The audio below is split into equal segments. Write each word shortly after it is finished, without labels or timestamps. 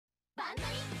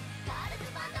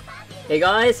Hey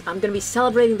guys, I'm gonna be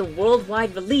celebrating the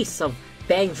worldwide release of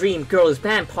BanG Girls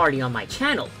Band Party on my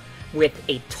channel with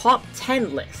a top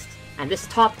 10 list. And this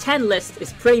top 10 list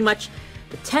is pretty much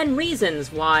the 10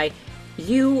 reasons why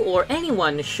you or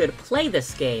anyone should play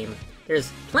this game.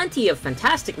 There's plenty of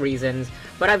fantastic reasons,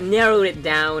 but I've narrowed it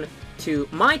down to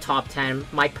my top 10,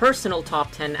 my personal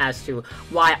top 10 as to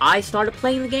why I started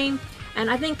playing the game, and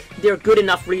I think they're good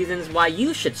enough reasons why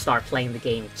you should start playing the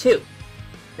game too.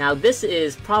 Now this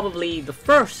is probably the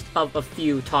first of a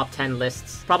few top 10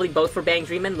 lists, probably both for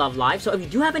BanG and Love Live, so if you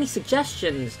do have any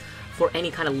suggestions for any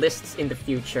kind of lists in the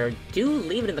future, do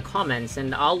leave it in the comments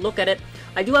and I'll look at it.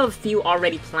 I do have a few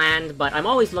already planned, but I'm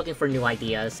always looking for new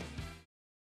ideas.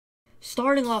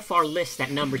 Starting off our list at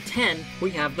number 10,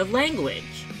 we have the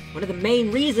language. One of the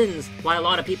main reasons why a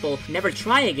lot of people never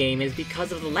try a game is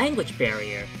because of the language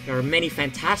barrier. There are many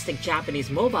fantastic Japanese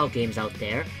mobile games out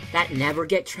there that never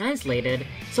get translated,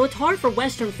 so it's hard for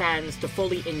Western fans to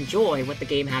fully enjoy what the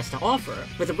game has to offer.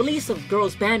 With the release of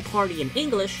Girls Band Party in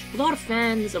English, a lot of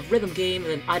fans of rhythm games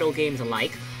and idol games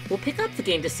alike will pick up the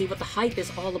game to see what the hype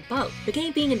is all about. The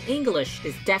game being in English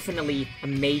is definitely a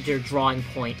major drawing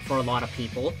point for a lot of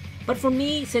people. But for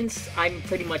me, since I'm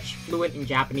pretty much fluent in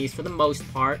Japanese for the most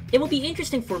part, it will be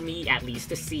interesting for me at least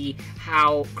to see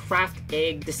how Craft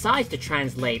Egg decides to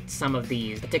translate some of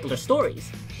these particular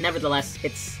stories. Nevertheless,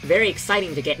 it's very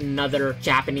exciting to get another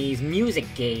Japanese music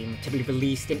game to be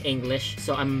released in English,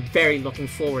 so I'm very looking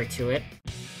forward to it.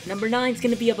 Number 9 is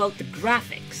going to be about the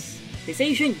graphics. They say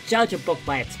you shouldn't judge a book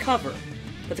by its cover,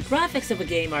 but the graphics of a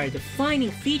game are a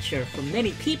defining feature for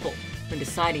many people when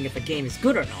deciding if a game is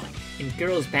good or not. In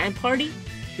Girls Band Party,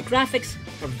 the graphics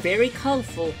are very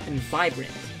colorful and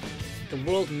vibrant. The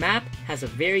world map has a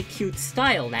very cute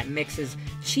style that mixes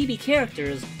chibi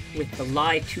characters with the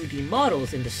live 2D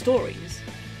models in the stories.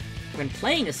 When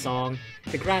playing a song,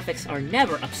 the graphics are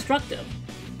never obstructive.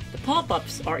 The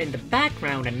pop-ups are in the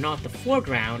background and not the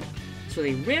foreground, so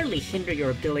they rarely hinder your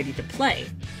ability to play.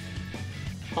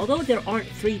 Although there aren't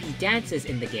 3D dances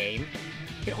in the game,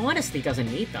 it honestly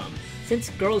doesn't need them,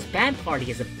 since Girls Band Party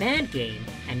is a band game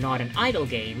and not an idol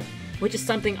game, which is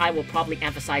something I will probably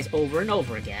emphasize over and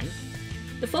over again.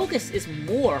 The focus is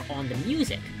more on the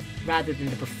music, rather than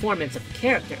the performance of the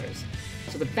characters,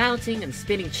 so the bouncing and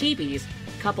spinning chibis,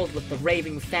 coupled with the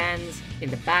raving fans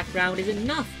in the background, is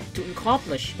enough to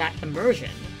accomplish that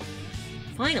immersion.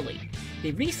 Finally,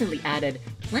 they recently added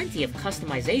plenty of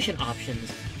customization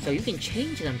options, so you can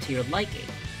change them to your liking.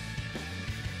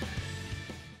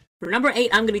 For number 8,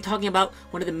 I'm going to be talking about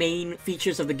one of the main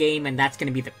features of the game, and that's going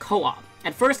to be the co-op.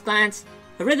 At first glance,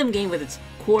 a rhythm game with its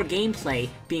core gameplay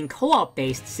being co-op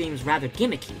based seems rather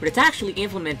gimmicky, but it's actually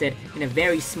implemented in a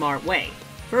very smart way.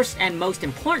 First and most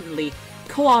importantly,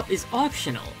 co-op is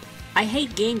optional. I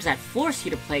hate games that force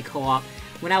you to play co-op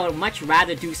when I would much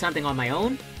rather do something on my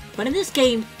own, but in this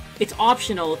game, it's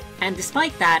optional, and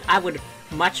despite that, I would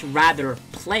much rather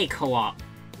play co-op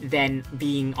than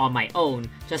being on my own,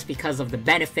 just because of the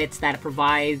benefits that it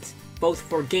provides, both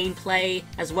for gameplay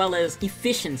as well as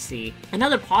efficiency.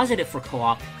 Another positive for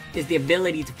co-op is the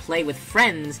ability to play with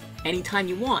friends anytime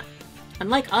you want.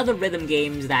 Unlike other rhythm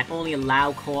games that only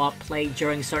allow co-op play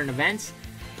during certain events,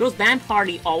 Girls Band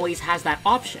Party always has that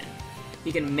option.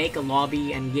 You can make a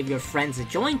lobby and give your friends a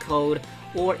join code,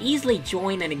 or easily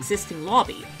join an existing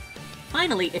lobby.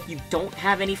 Finally, if you don't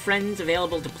have any friends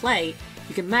available to play,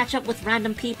 you can match up with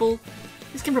random people.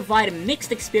 This can provide a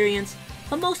mixed experience,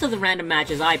 but most of the random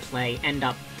matches I play end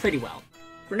up pretty well.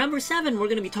 For number 7, we're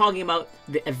going to be talking about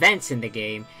the events in the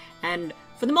game, and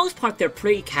for the most part they're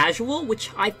pretty casual, which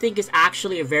I think is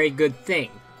actually a very good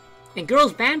thing. In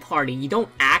Girls Band Party, you don't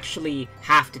actually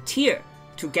have to tier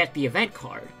to get the event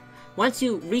card. Once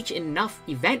you reach enough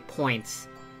event points,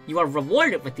 you are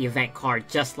rewarded with the event card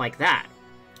just like that.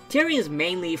 Tiering is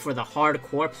mainly for the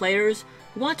hardcore players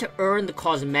who want to earn the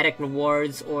cosmetic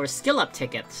rewards or skill up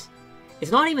tickets.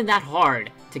 It's not even that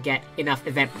hard to get enough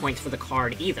event points for the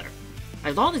card either.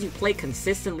 As long as you play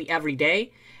consistently every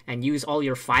day and use all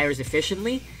your fires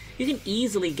efficiently, you can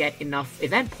easily get enough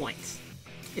event points.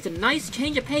 It's a nice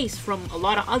change of pace from a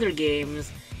lot of other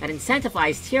games that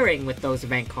incentivize tiering with those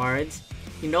event cards.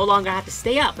 You no longer have to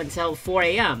stay up until 4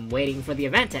 AM waiting for the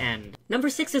event to end. Number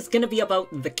 6 is going to be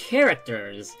about the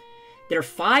characters. There are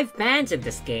 5 bands in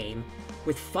this game,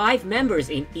 with 5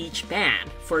 members in each band,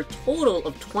 for a total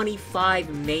of 25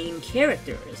 main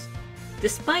characters.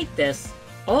 Despite this,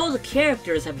 all the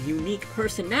characters have unique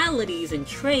personalities and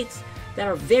traits that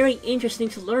are very interesting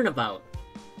to learn about.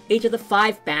 Each of the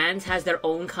 5 bands has their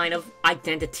own kind of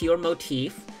identity or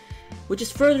motif, which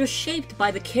is further shaped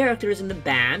by the characters in the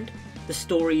band, the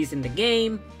stories in the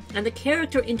game, and the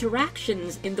character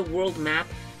interactions in the world map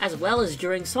as well as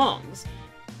during songs.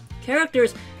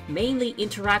 Characters mainly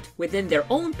interact within their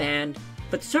own band,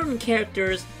 but certain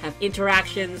characters have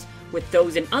interactions with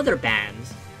those in other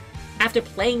bands. After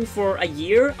playing for a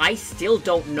year, I still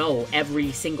don't know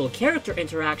every single character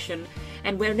interaction,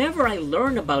 and whenever I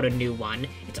learn about a new one,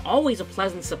 it's always a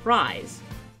pleasant surprise.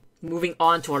 Moving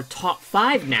on to our top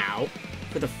 5 now,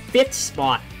 for the 5th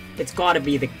spot, it's gotta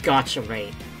be the gacha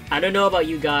rate. I don't know about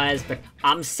you guys, but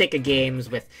I'm sick of games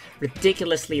with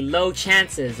ridiculously low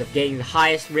chances of getting the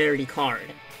highest rarity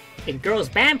card. In Girls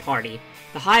Band Party,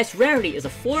 the highest rarity is a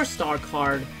 4-star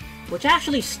card, which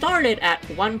actually started at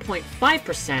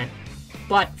 1.5%,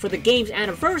 but for the game's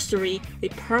anniversary, they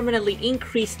permanently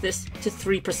increased this to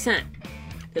 3%.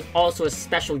 There's also a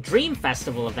special Dream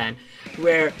Festival event,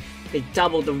 where they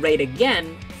doubled the rate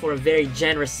again for a very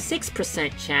generous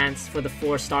 6% chance for the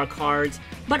 4-star cards,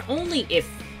 but only if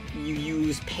you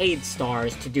use paid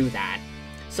stars to do that.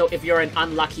 So if you're an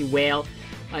unlucky whale,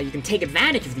 you can take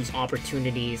advantage of these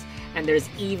opportunities, and there's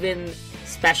even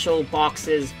special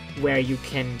boxes where you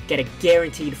can get a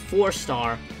guaranteed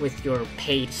 4-star with your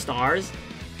paid stars.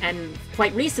 And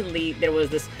quite recently, there was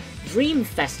this Dream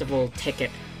Festival ticket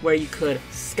where you could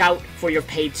scout for your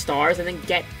paid stars and then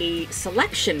get a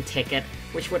selection ticket,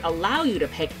 which would allow you to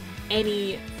pick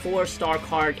any 4-star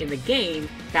card in the game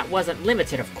that wasn't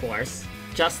limited, of course,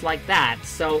 just like that.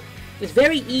 So it's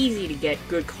very easy to get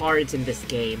good cards in this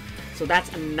game, so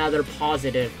that's another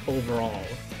positive overall.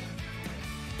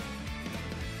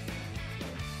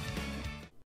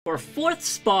 For 4th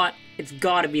spot, it's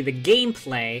gotta be the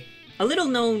gameplay. A little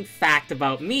known fact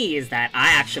about me is that I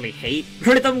actually hate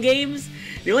rhythm games.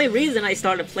 The only reason I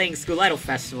started playing School Idol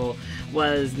Festival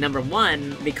was, number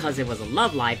 1, because it was a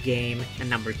Love Live game, and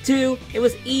number 2, it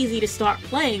was easy to start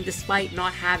playing despite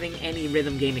not having any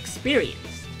rhythm game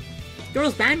experience.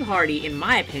 Girls Band Party, in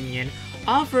my opinion,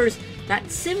 offers that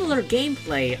similar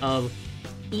gameplay of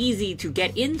easy to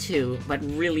get into but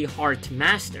really hard to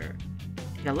master.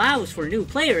 It allows for new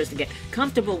players to get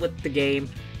comfortable with the game,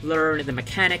 learn the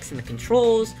mechanics and the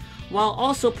controls, while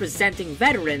also presenting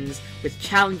veterans with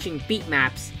challenging beat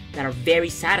maps that are very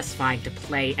satisfying to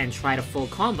play and try to full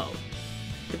combo.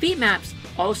 The beat maps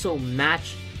also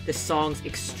match the songs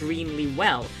extremely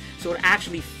well, so it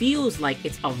actually feels like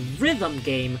it's a rhythm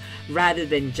game rather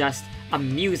than just a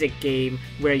music game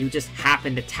where you just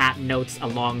happen to tap notes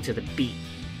along to the beat.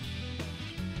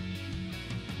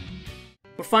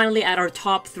 We're finally at our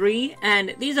top 3,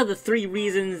 and these are the 3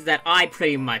 reasons that I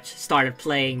pretty much started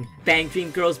playing BanG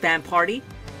Dream Girls Band Party.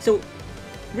 So,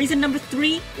 reason number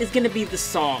 3 is gonna be the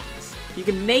songs. You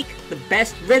can make the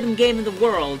best rhythm game in the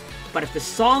world, but if the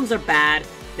songs are bad,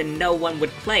 then no one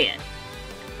would play it.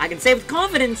 I can say with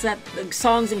confidence that the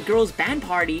songs in Girls Band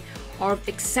Party are of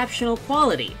exceptional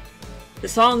quality. The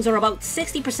songs are about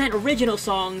 60% original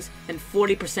songs and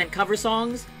 40% cover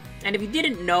songs. And if you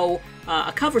didn't know,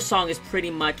 a cover song is pretty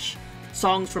much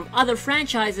songs from other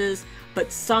franchises,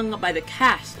 but sung by the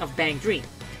cast of BanG Dream.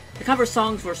 The cover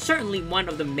songs were certainly one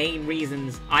of the main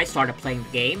reasons I started playing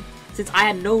the game, since I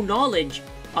had no knowledge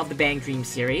of the BanG Dream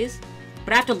series.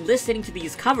 But after listening to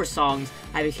these cover songs,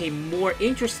 I became more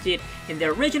interested in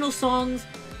their original songs.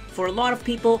 For a lot of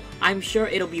people, I'm sure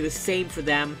it'll be the same for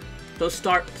them. They'll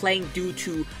start playing due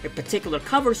to a particular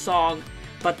cover song,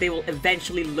 but they will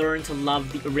eventually learn to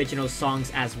love the original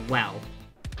songs as well.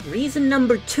 Reason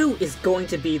number 2 is going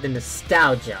to be the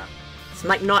nostalgia. This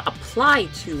might not apply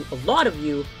to a lot of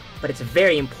you, but it's a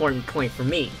very important point for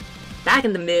me. Back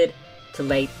in the mid to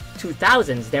late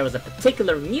 2000s, there was a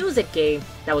particular music game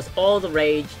that was all the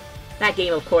rage. That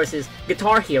game, of course, is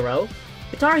Guitar Hero.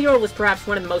 Guitar Hero was perhaps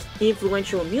one of the most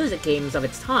influential music games of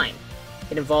its time.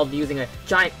 It involved using a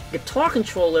giant guitar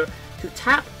controller to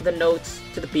tap the notes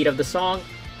to the beat of the song.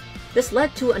 This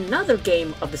led to another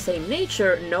game of the same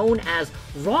nature known as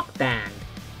Rock Band.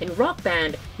 In Rock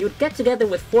Band, you would get together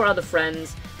with 4 other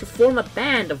friends to form a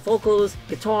band of vocals,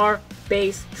 guitar,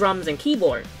 bass, drums, and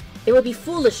keyboard. It would be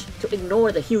foolish to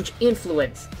ignore the huge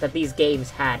influence that these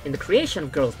games had in the creation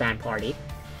of Girls Band Party.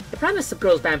 The premise of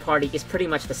Girls Band Party is pretty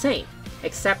much the same,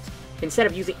 except instead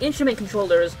of using instrument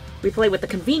controllers, we play with the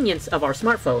convenience of our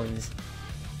smartphones.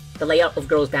 The layout of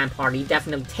Girls Band Party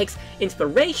definitely takes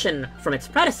inspiration from its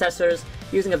predecessors,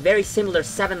 using a very similar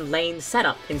 7-lane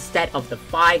setup instead of the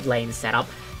 5-lane setup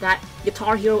that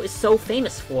Guitar Hero is so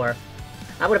famous for.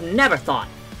 I would have never thought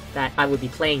that I would be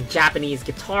playing Japanese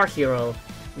Guitar Hero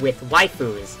with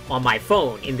waifus on my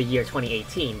phone in the year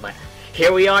 2018, but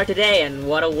here we are today, and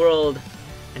what a world,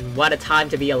 and what a time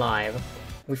to be alive.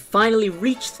 We finally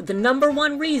reached the number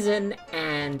 1 reason,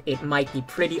 and and it might be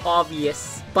pretty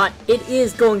obvious, but it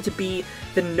is going to be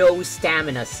the no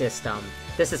stamina system.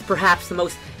 This is perhaps the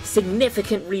most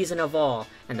significant reason of all,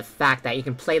 and the fact that you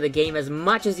can play the game as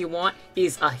much as you want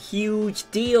is a huge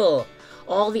deal.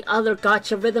 All the other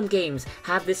gacha rhythm games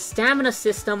have this stamina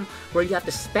system where you have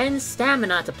to spend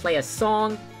stamina to play a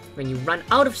song. When you run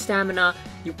out of stamina,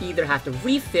 you either have to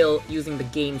refill using the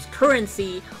game's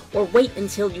currency or wait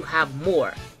until you have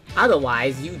more.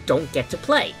 Otherwise, you don't get to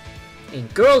play. In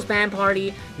Girls Band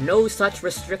Party, no such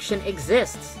restriction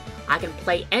exists. I can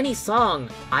play any song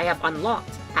I have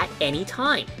unlocked at any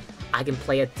time. I can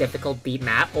play a difficult beat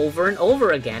map over and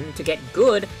over again to get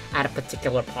good at a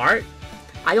particular part.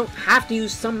 I don't have to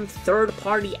use some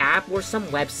third-party app or some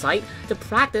website to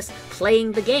practice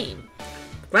playing the game.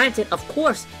 Granted, of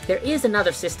course, there is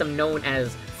another system known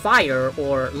as Fire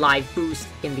or Live Boost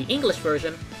in the English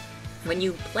version. When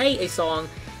you play a song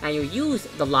and you use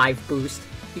the Live Boost,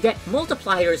 you get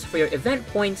multipliers for your event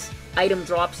points, item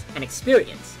drops, and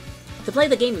experience. To play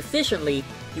the game efficiently,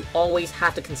 you always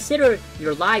have to consider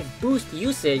your Live Boost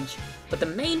usage, but the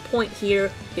main point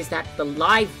here is that the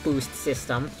Live Boost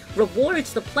system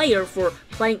rewards the player for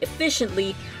playing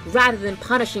efficiently rather than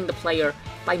punishing the player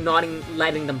by not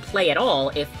letting them play at all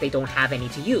if they don't have any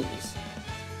to use.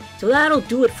 So that'll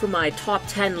do it for my top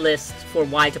 10 list for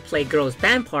why to play Girls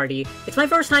Band Party. It's my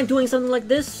first time doing something like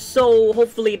this, so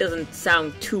hopefully it doesn't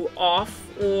sound too off,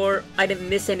 or I didn't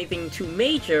miss anything too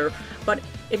major, but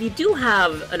if you do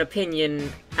have an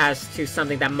opinion as to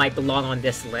something that might belong on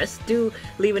this list, do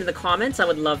leave it in the comments. I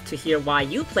would love to hear why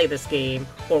you play this game,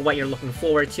 or what you're looking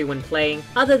forward to when playing.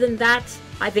 Other than that,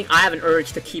 I think I have an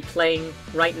urge to keep playing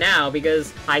right now,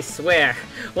 because I swear,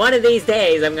 one of these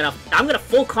days I'm gonna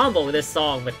full combo this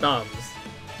song with thumbs.